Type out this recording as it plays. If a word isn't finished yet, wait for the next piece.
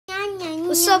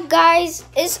What's up, guys?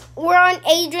 We're on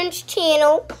Adrian's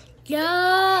channel.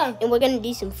 Yeah. And we're gonna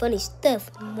do some funny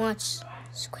stuff and watch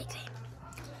Squid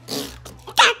Game.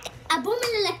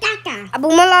 Abumala caca.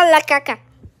 Abumala caca.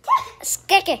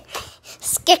 Skeke.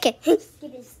 Skeke.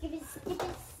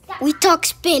 We talk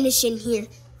Spanish in here.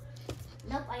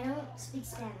 Nope, I don't speak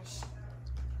Spanish.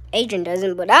 Adrian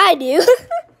doesn't, but I do.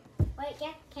 Wait,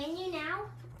 yeah, can you now?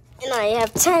 And I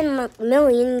have 10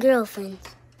 million girlfriends.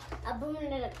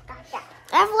 Abumala caca.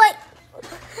 I have like...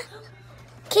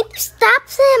 Can you stop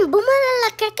saying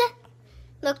Abumala caca?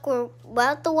 Look, we're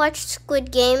about to watch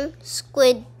Squid Game.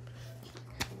 Squid...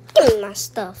 Give me my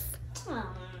stuff. Aw,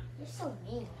 you're so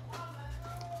mean.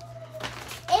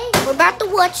 We're about to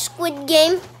watch Squid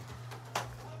Game.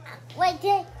 Wait,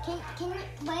 can you,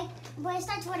 wait, it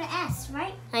starts with an S,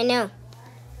 right? I know.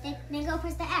 Then go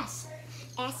press the S.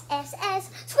 S.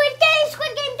 Squid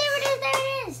Game, there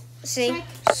it is. See?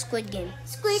 Squid Game.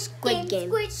 Squid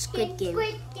Game. Squid Game.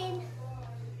 Squid Game.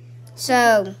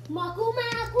 So, Maku.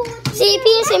 see,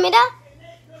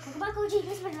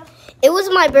 it was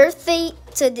my birthday.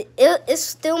 It's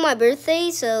still my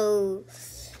birthday, so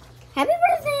happy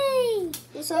birthday!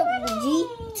 What's up, G?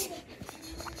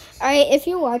 Alright, if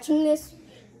you're watching this,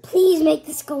 please make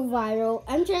this go viral.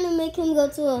 I'm trying to make him go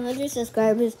to 100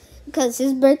 subscribers because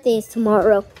his birthday is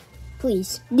tomorrow.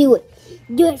 Please, do it.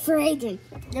 Do it for Adrian.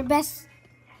 Your best.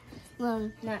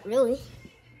 Well, not really.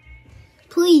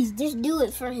 Please, just do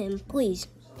it for him, please.